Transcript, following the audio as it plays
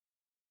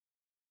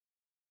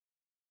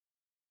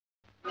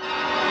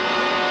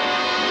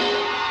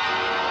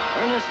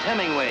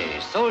Hemingway,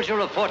 soldier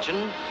of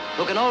fortune,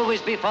 who can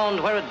always be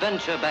found where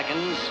adventure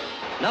beckons,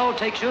 now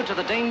takes you to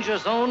the danger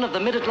zone of the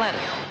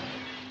mid-Atlantic,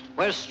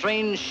 where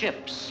strange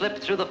ships slip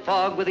through the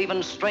fog with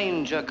even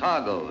stranger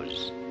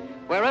cargoes,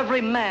 where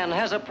every man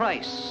has a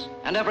price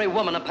and every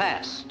woman a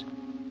past,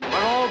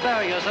 where all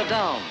barriers are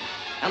down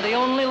and the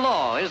only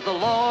law is the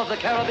law of the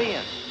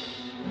Caribbean.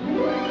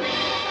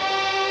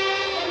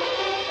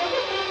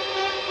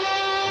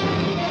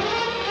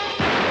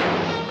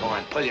 Go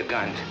on, pull your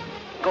guns.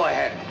 Go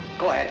ahead.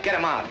 Go ahead, get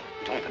him out.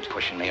 Dolphin's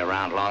pushing me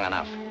around long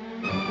enough.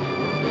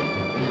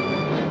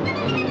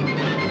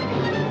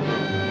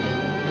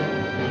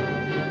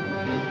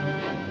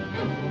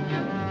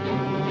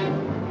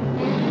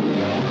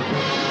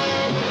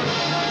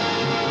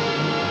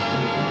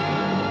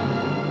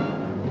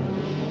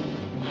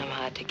 I'm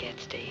hard to get,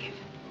 Steve.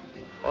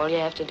 All you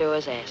have to do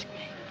is ask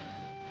me.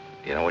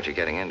 You know what you're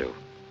getting into.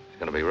 It's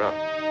gonna be rough.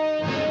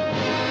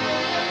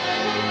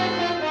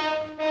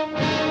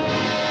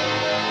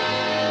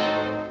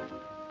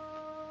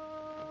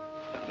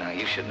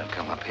 You shouldn't have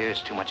come up here.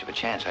 It's too much of a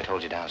chance. I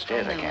told you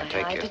downstairs I can't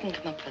take you. I didn't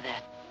come up for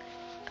that.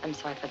 I'm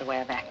sorry for the way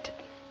I've acted.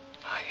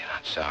 Oh, you're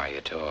not sorry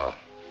at all.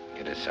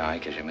 You're just sorry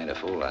because you made a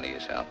fool out of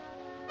yourself.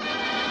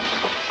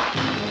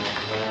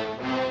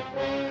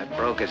 That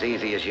broke as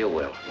easy as you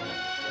will.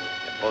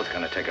 You're both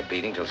going to take a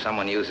beating till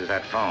someone uses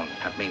that phone.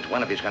 That means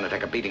one of you's going to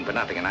take a beating for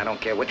nothing, and I don't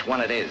care which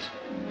one it is.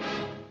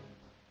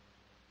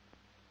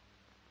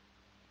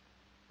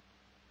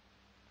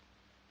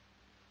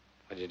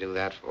 What'd you do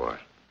that for?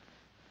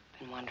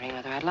 Been wondering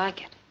whether I'd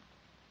like it.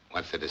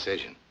 What's the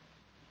decision?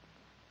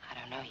 I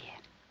don't know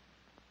yet.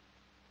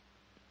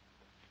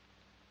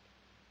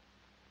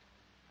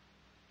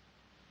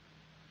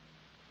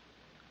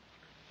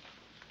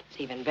 It's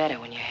even better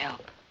when you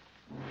help.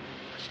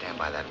 Stand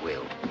by that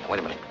wheel. Now, wait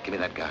a minute. Give me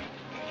that gun.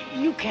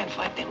 You can't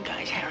fight them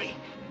guys, Harry.